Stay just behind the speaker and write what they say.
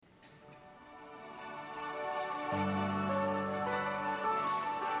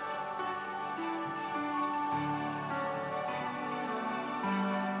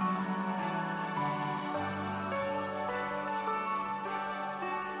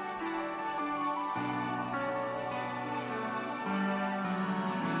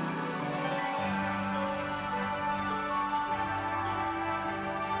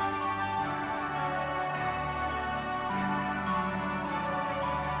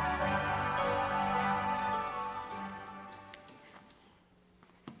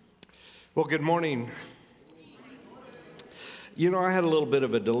Well, good morning. You know, I had a little bit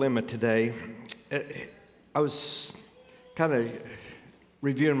of a dilemma today. I was kind of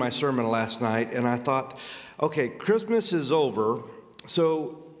reviewing my sermon last night, and I thought, okay, Christmas is over,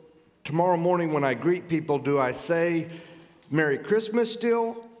 so tomorrow morning when I greet people, do I say Merry Christmas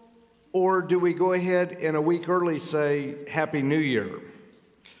still, or do we go ahead and a week early say Happy New Year?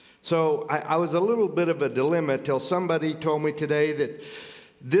 So I was a little bit of a dilemma till somebody told me today that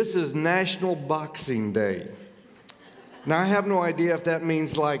this is National Boxing Day. Now, I have no idea if that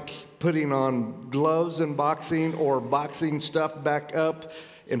means like putting on gloves and boxing or boxing stuff back up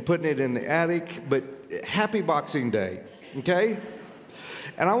and putting it in the attic, but happy Boxing Day, okay?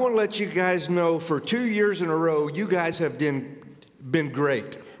 And I want to let you guys know for 2 years in a row, you guys have been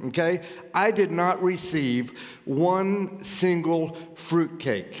great, okay? I did not receive one single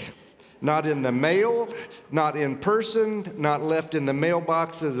fruitcake. Not in the mail, not in person, not left in the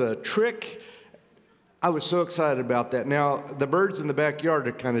mailbox as a trick. I was so excited about that. Now, the birds in the backyard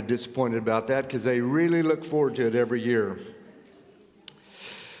are kind of disappointed about that because they really look forward to it every year.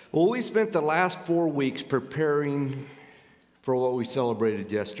 Well, we spent the last 4 weeks preparing for what we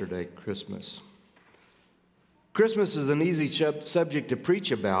celebrated yesterday, Christmas. Christmas is an easy subject to preach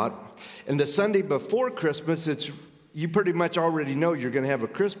about, and the Sunday before Christmas, you pretty much already know you're going to have a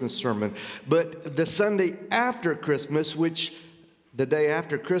Christmas sermon. But the Sunday after Christmas, which the day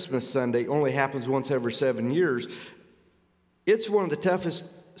after Christmas Sunday only happens once every 7 years, it's one of the toughest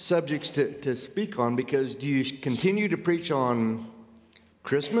subjects to speak on because do you continue to preach on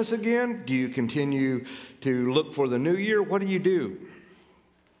Christmas again? Do you continue to look for the new year? What do you do?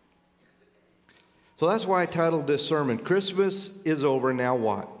 So that's why I titled this sermon, Christmas is Over, Now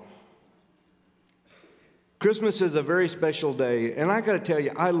What? Christmas is a very special day, and I got to tell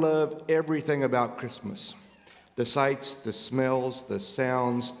you, I love everything about Christmas. The sights, the smells, the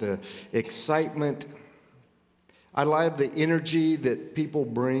sounds, the excitement. I love the energy that people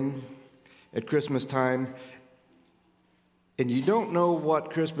bring at Christmas time. And you don't know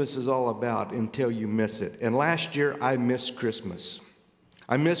what Christmas is all about until you miss it. And last year, I missed Christmas.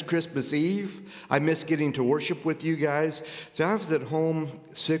 I missed Christmas Eve. I missed getting to worship with you guys. So I was at home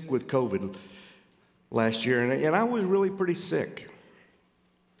sick with COVID last year, and I was really pretty sick.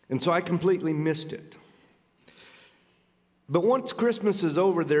 And so I completely missed it. But once Christmas is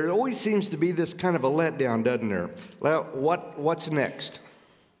over, there always seems to be this kind of a letdown, doesn't there? Well, what's next?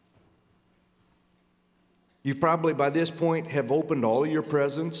 You probably by this point have opened all of your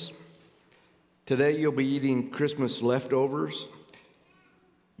presents. Today you'll be eating Christmas leftovers.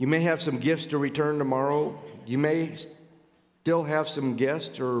 You may have some gifts to return tomorrow. You may still have some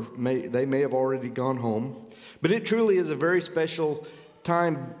guests, or they may have already gone home. But it truly is a very special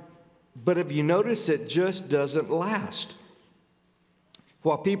time. But have you noticed it just doesn't last?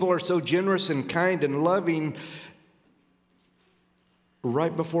 While people are so generous and kind and loving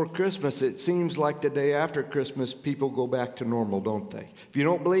right before Christmas, it seems like the day after Christmas, people go back to normal, don't they? If you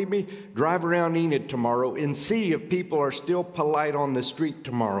don't believe me, drive around Enid tomorrow and see if people are still polite on the street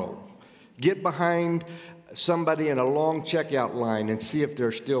tomorrow. Get behind somebody in a long checkout line and see if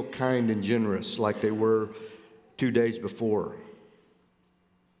they're still kind and generous like they were 2 days before.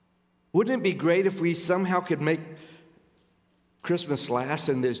 Wouldn't it be great if we somehow could make Christmas last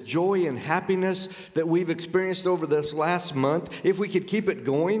and this joy and happiness that we've experienced over this last month, if we could keep it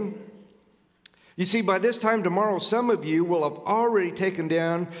going? You see, by this time tomorrow, some of you will have already taken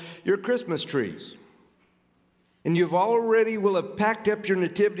down your Christmas trees. And you've already will have packed up your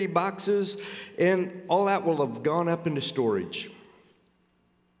nativity boxes, and all that will have gone up into storage.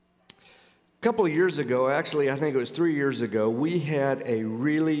 A couple of years ago, actually, I think it was 3 years ago, we had a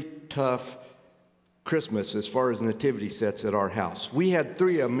really tough Christmas as far as nativity sets at our house. We had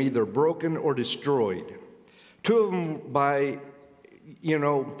 3 of them either broken or destroyed. 2 of them by,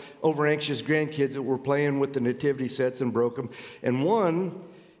 over-anxious grandkids that were playing with the nativity sets and broke them. And one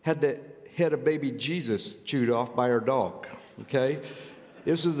had the head of baby Jesus chewed off by our dog, okay?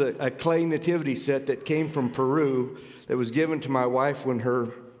 This was a clay nativity set that came from Peru that was given to my wife when her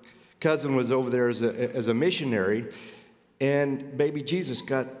cousin was over there as a missionary, and baby Jesus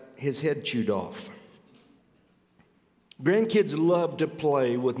got his head chewed off. Grandkids love to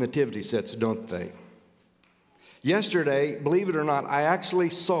play with nativity sets, don't they? Yesterday, believe it or not, I actually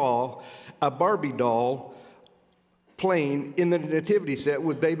saw a Barbie doll playing in the nativity set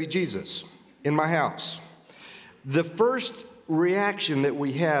with baby Jesus in my house. The first reaction that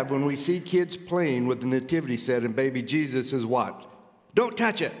we have when we see kids playing with the nativity set and baby Jesus is what? Don't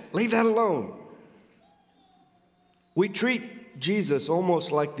touch it. Leave that alone. We treat Jesus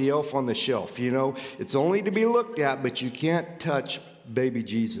almost like the elf on the shelf, It's only to be looked at, but you can't touch baby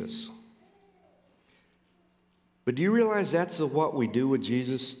Jesus. But do you realize that's what we do with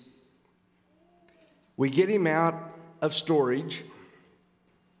Jesus? We get him out of storage.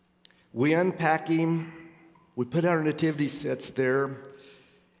 We unpack him. We put our nativity sets there.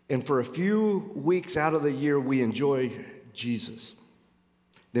 And for a few weeks out of the year, we enjoy Jesus.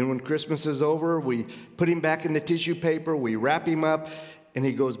 Then when Christmas is over, we put him back in the tissue paper. We wrap him up. And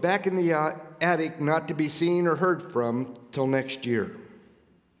he goes back in the attic, not to be seen or heard from till next year.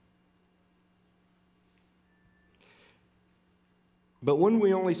 But when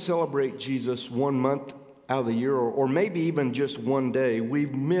we only celebrate Jesus 1 month out of the year, or maybe even just one day,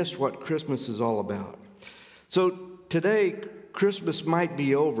 we've missed what Christmas is all about. So today, Christmas might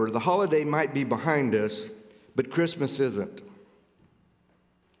be over. The holiday might be behind us, but Christmas isn't.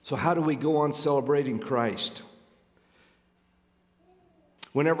 So how do we go on celebrating Christ?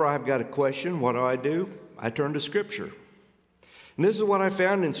 Whenever I've got a question, what do? I turn to Scripture. And this is what I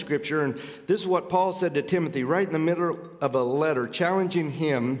found in Scripture, and this is what Paul said to Timothy right in the middle of a letter challenging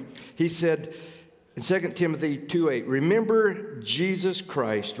him. He said in 2 Timothy 2:8, "Remember Jesus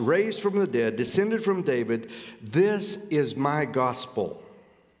Christ, raised from the dead, descended from David. This is my gospel."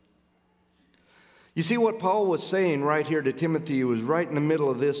 You see what Paul was saying right here to Timothy was right in the middle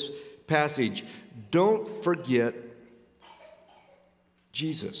of this passage. Don't forget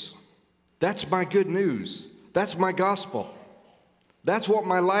Jesus. That's my good news. That's my gospel. That's what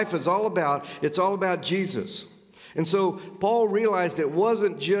my life is all about. It's all about Jesus. And so Paul realized it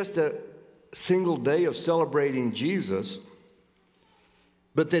wasn't just a single day of celebrating Jesus,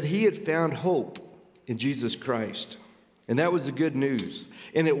 but that he had found hope in Jesus Christ. And that was the good news.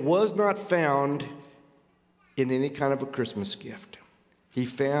 And it was not found in any kind of a Christmas gift. He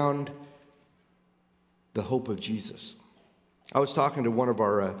found the hope of Jesus. I was talking to one of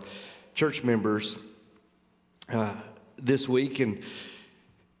our church members this week, and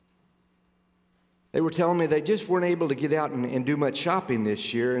they were telling me they just weren't able to get out and do much shopping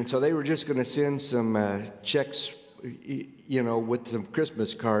this year, and so they were just going to send some checks, with some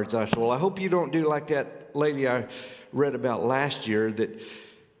Christmas cards. I said, well, I hope you don't do like that lady I read about last year, that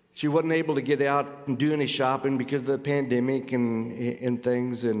she wasn't able to get out and do any shopping because of the pandemic and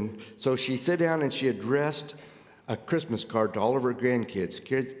things, and so she sat down and she addressed a Christmas card to all of her grandkids,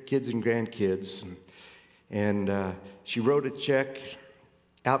 kids and grandkids, and she wrote a check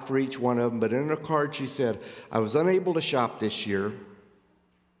out for each one of them, but in her card she said, "I was unable to shop this year.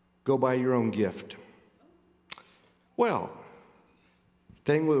 Go buy your own gift." Well,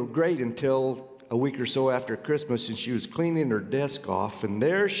 things were great until a week or so after Christmas, and she was cleaning her desk off, and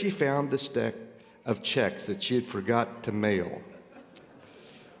there she found the stack of checks that she had forgot to mail.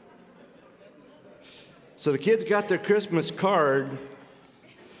 So the kids got their Christmas card.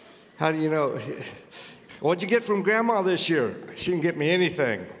 How do you know? "What'd you get from Grandma this year?" "She didn't get me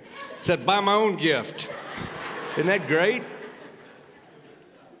anything. Said, buy my own gift." Isn't that great?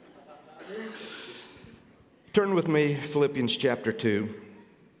 Turn with me, Philippians chapter 2.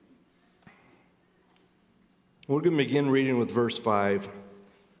 We're going to begin reading with verse 5.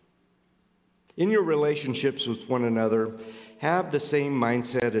 "In your relationships with one another, have the same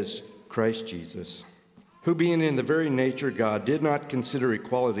mindset as Christ Jesus, who being in the very nature God, did not consider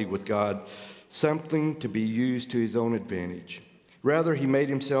equality with God something to be used to his own advantage. Rather, he made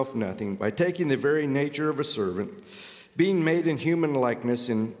himself nothing by taking the very nature of a servant. Being made in human likeness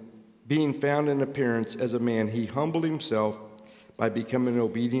and being found in appearance as a man, he humbled himself by becoming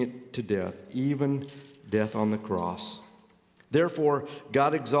obedient to death, even death on the cross. Therefore,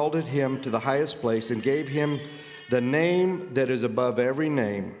 God exalted him to the highest place and gave him the name that is above every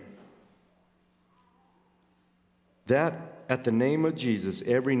name, that at the name of Jesus,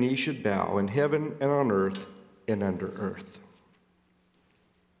 every knee should bow in heaven and on earth and under earth."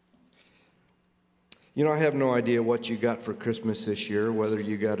 I have no idea what you got for Christmas this year, whether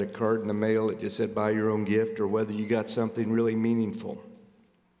you got a card in the mail that just said buy your own gift, or whether you got something really meaningful.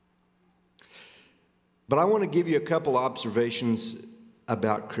 But I want to give you a couple observations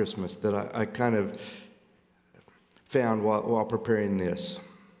about Christmas that I kind of found while preparing this.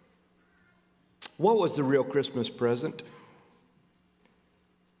 What was the real Christmas present?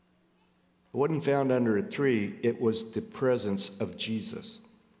 It wasn't found under a tree. It was the presence of Jesus.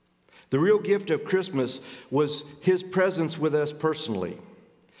 The real gift of Christmas was his presence with us personally.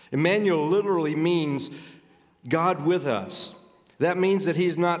 Emmanuel literally means God with us. That means that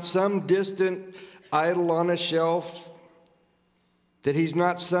he's not some distant idol on a shelf, that he's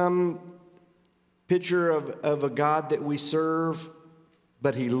not some picture of a God that we serve,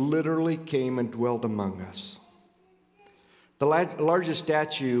 but he literally came and dwelt among us. The largest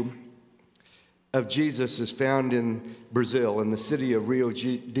statue of Jesus is found in Brazil, in the city of Rio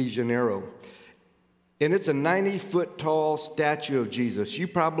de Janeiro. And it's a 90-foot tall statue of Jesus. You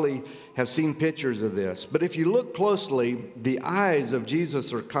probably have seen pictures of this. But if you look closely, the eyes of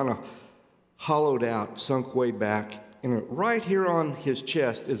Jesus are kind of hollowed out, sunk way back. And right here on his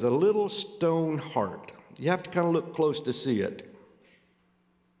chest is a little stone heart. You have to kind of look close to see it.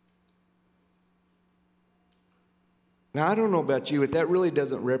 Now, I don't know about you, but that really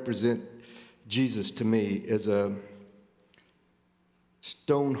doesn't represent Jesus to me as a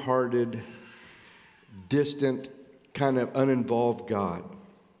stone-hearted, distant, kind of uninvolved God.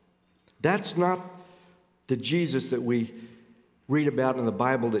 That's not the Jesus that we read about in the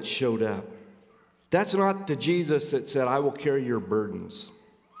Bible that showed up. That's not the Jesus that said, I will carry your burdens.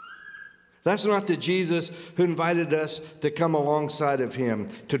 That's not the Jesus who invited us to come alongside of him,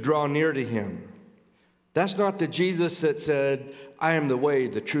 to draw near to him. That's not the Jesus that said, I am the way,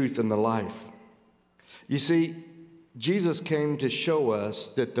 the truth, and the life. You see, Jesus came to show us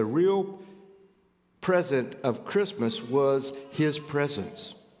that the real present of Christmas was his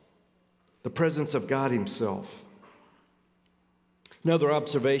presence, the presence of God himself. Another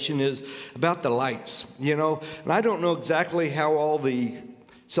observation is about the lights, and I don't know exactly how all the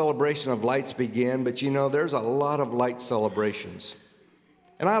celebration of lights began, but there's a lot of light celebrations.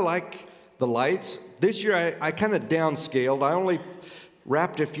 And I like the lights. This year I kind of downscaled. I only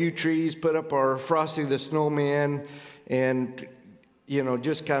wrapped a few trees, put up our Frosty the Snowman, and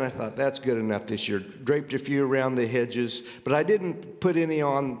just kind of thought that's good enough this year. Draped a few around the hedges, but I didn't put any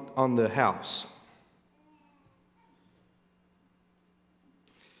on the house.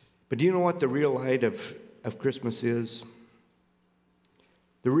 But do you know what the real light of Christmas is?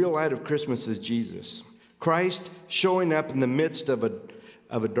 The real light of Christmas is Jesus. Christ showing up in the midst of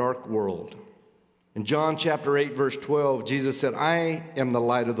a dark world. In John chapter 8, verse 12, Jesus said, I am the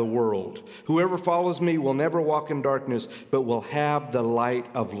light of the world. Whoever follows me will never walk in darkness, but will have the light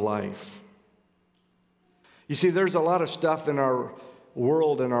of life. You see, there's a lot of stuff in our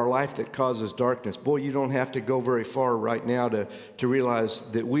world and our life that causes darkness. Boy, you don't have to go very far right now to realize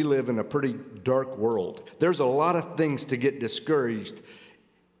that we live in a pretty dark world. There's a lot of things to get discouraged,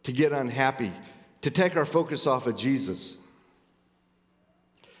 to get unhappy, to take our focus off of Jesus.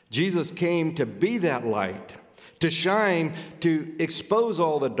 Jesus came to be that light, to shine, to expose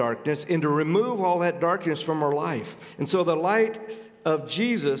all the darkness, and to remove all that darkness from our life. And so the light of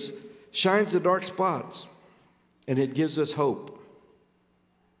Jesus shines the dark spots, and it gives us hope.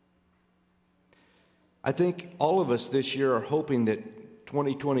 I think all of us this year are hoping that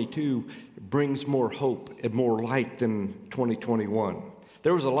 2022 brings more hope and more light than 2021.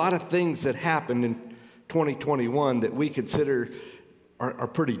 There was a lot of things that happened in 2021 that we consider are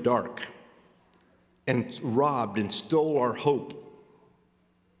pretty dark and robbed and stole our hope.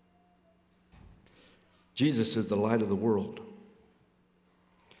 Jesus is the light of the world.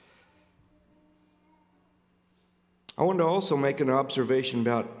 I want to also make an observation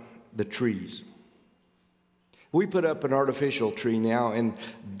about the trees. We put up an artificial tree now, and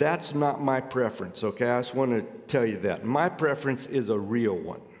that's not my preference, okay? I just want to tell you that. My preference is a real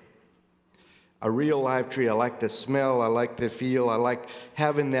one. A real live tree. I like the smell, I like the feel, I like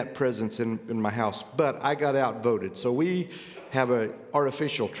having that presence in my house. But I got outvoted, so we have an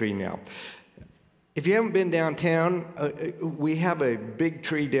artificial tree now. If you haven't been downtown, we have a big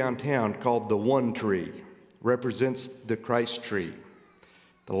tree downtown called the One Tree. Represents the Christ tree,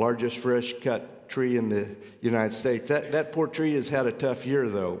 the largest fresh-cut tree in the United States. That poor tree has had a tough year,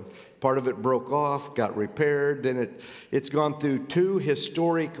 though. Part of it broke off, got repaired, then it's gone through 2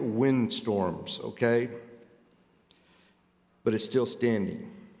 historic windstorms, okay? But it's still standing.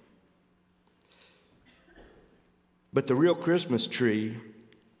 But the real Christmas tree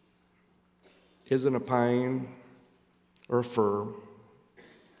isn't a pine or a fir.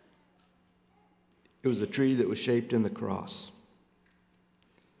 It was a tree that was shaped in the cross.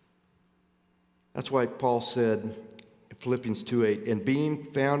 That's why Paul said in Philippians 2:8, and being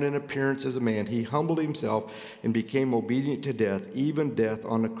found in appearance as a man, he humbled himself and became obedient to death, even death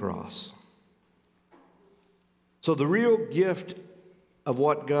on the cross. So the real gift of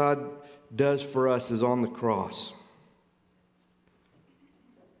what God does for us is on the cross.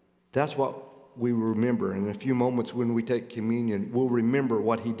 That's what we remember. In a few moments when we take communion, we'll remember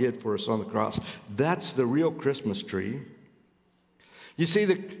what he did for us on the cross. That's the real Christmas tree. You see,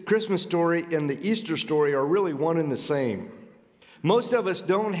 the Christmas story and the Easter story are really one and the same. Most of us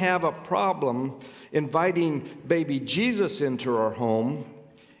don't have a problem inviting baby Jesus into our home,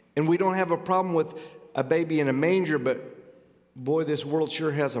 and we don't have a problem with a baby in a manger, but boy, this world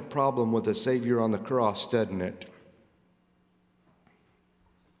sure has a problem with a Savior on the cross, doesn't it?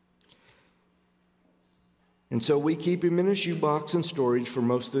 And so we keep him in a shoebox in storage for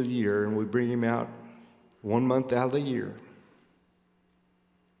most of the year, and we bring him out 1 month out of the year.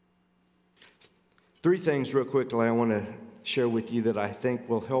 3 things real quickly I want to share with you that I think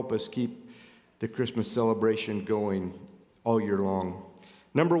will help us keep the Christmas celebration going all year long.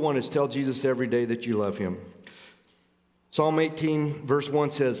 Number 1 is tell Jesus every day that you love him. Psalm 18, verse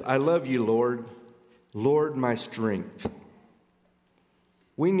 1 says, I love you, Lord, Lord, my strength.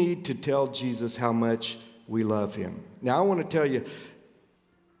 We need to tell Jesus how much we love him. Now, I want to tell you,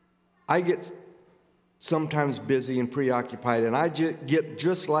 I get sometimes busy and preoccupied, and I get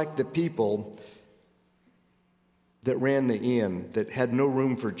just like the people that ran the inn, that had no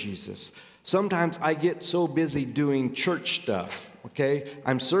room for Jesus. Sometimes I get so busy doing church stuff, okay?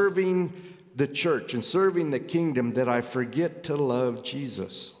 I'm serving the church and serving the kingdom that I forget to love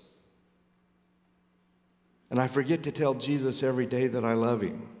Jesus. And I forget to tell Jesus every day that I love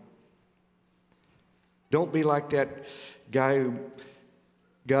him. Don't be like that guy who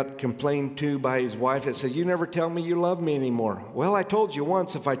got complained to by his wife that said, you never tell me you love me anymore. Well, I told you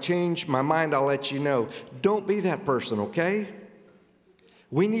once, if I change my mind, I'll let you know. Don't be that person, okay?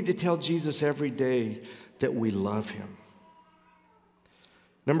 We need to tell Jesus every day that we love him.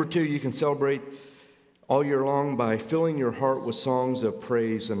 Number 2, you can celebrate all year long by filling your heart with songs of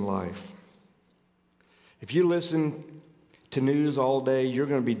praise and life. If you listen to news all day, you're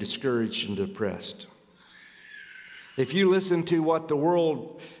going to be discouraged and depressed. If you listen to what the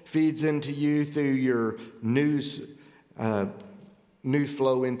world feeds into you through your news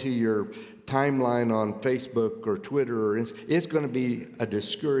flow into your timeline on Facebook or Twitter, it's going to be a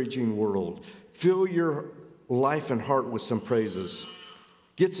discouraging world. Fill your life and heart with some praises.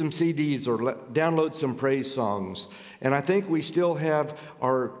 Get some CDs or download some praise songs. And I think we still have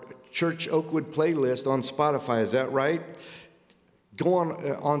our Church Oakwood playlist on Spotify. Is that right? Go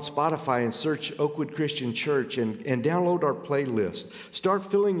on Spotify and search Oakwood Christian Church and download our playlist. Start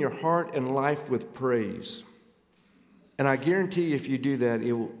filling your heart and life with praise. And I guarantee you, if you do that,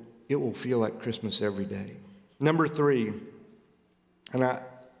 it will feel like Christmas every day. Number 3, and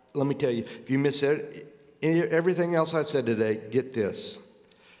let me tell you, if you miss everything else I've said today, get this.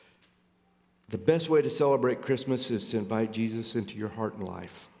 The best way to celebrate Christmas is to invite Jesus into your heart and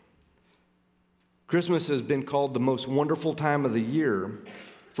life. Christmas has been called the most wonderful time of the year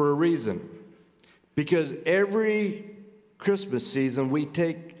for a reason. Because every Christmas season, we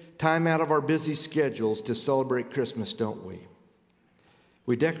take time out of our busy schedules to celebrate Christmas, don't we?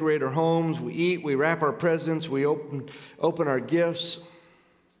 We decorate our homes, we eat, we wrap our presents, we open our gifts.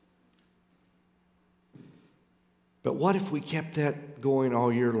 But what if we kept that going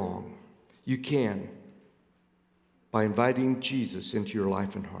all year long? You can, by inviting Jesus into your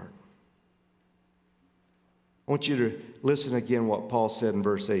life and heart. I want you to listen again what Paul said in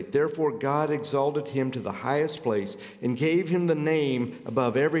verse 8. Therefore God exalted him to the highest place and gave him the name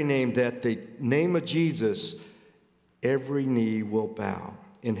above every name, that the name of Jesus every knee will bow,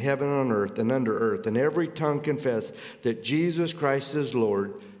 in heaven and on earth and under earth, and every tongue confess that Jesus Christ is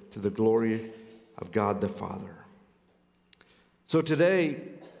Lord, to the glory of God the Father. So today,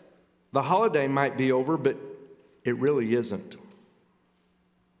 the holiday might be over, but it really isn't.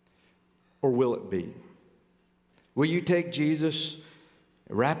 Or will it be? Will you take Jesus,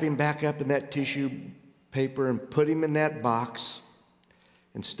 wrap him back up in that tissue paper and put him in that box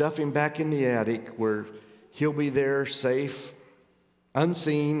and stuff him back in the attic where he'll be there safe,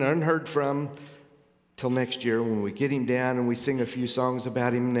 unseen, unheard from, till next year when we get him down and we sing a few songs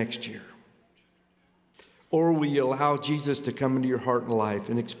about him next year? Or will you allow Jesus to come into your heart and life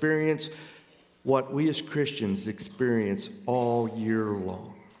and experience what we as Christians experience all year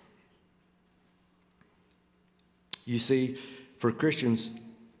long? You see, for Christians,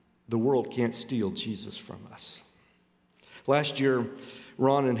 the world can't steal Jesus from us. Last year,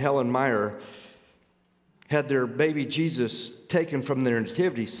 Ron and Helen Meyer had their baby Jesus taken from their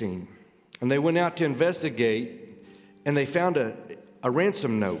nativity scene. And they went out to investigate, and they found a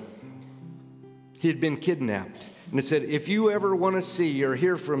ransom note. He had been kidnapped. And it said, if you ever want to see or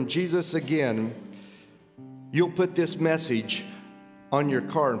hear from Jesus again, you'll put this message on your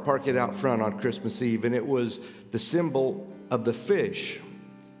car and park it out front on Christmas Eve. And it was the symbol of the fish,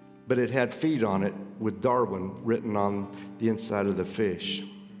 but it had feet on it with Darwin written on the inside of the fish.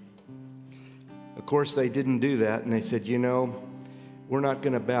 Of course, they didn't do that, and they said, you know, we're not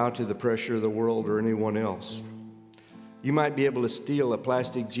going to bow to the pressure of the world or anyone else. You might be able to steal a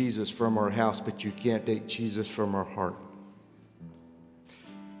plastic Jesus from our house, but you can't take Jesus from our heart.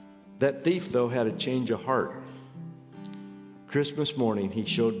 That thief, though, had a change of heart. Christmas morning, he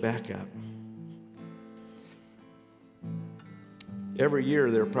showed back up. Every year,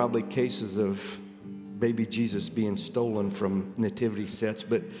 there are probably cases of baby Jesus being stolen from nativity sets.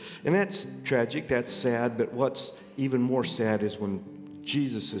 And that's tragic, that's sad, but what's even more sad is when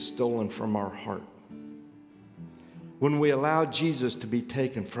Jesus is stolen from our heart. When we allow Jesus to be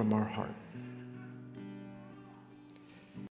taken from our heart.